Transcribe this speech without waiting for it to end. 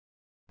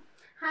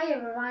Hi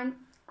everyone,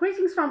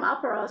 greetings from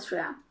Upper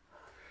Austria.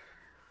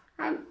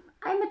 I'm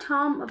at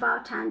home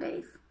about 10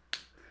 days.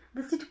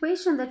 The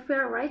situation that we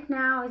are right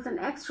now is an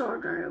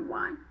extraordinary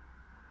one.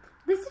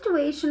 This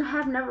situation I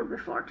have never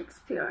before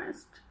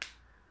experienced.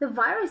 The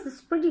virus is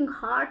spreading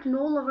hard and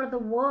all over the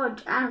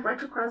world and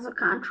right across the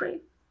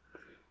country.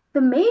 The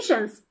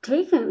measures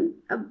taken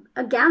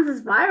against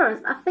this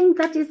virus, I think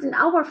that is in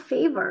our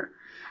favor,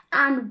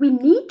 and we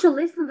need to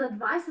listen to the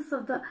advices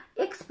of the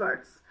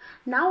experts.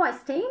 Now I'm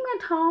staying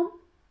at home.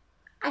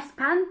 I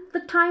spend the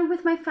time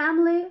with my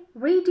family,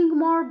 reading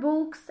more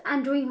books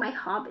and doing my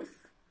hobbies.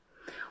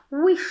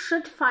 We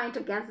should fight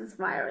against this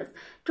virus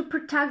to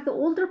protect the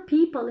older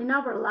people in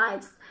our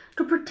lives,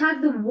 to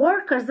protect the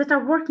workers that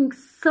are working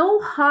so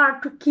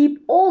hard to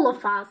keep all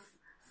of us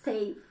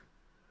safe.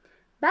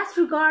 Best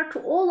regard to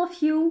all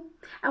of you,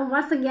 and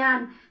once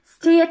again,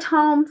 stay at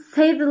home,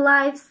 save the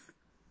lives,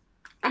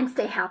 and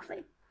stay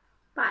healthy.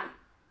 Bye.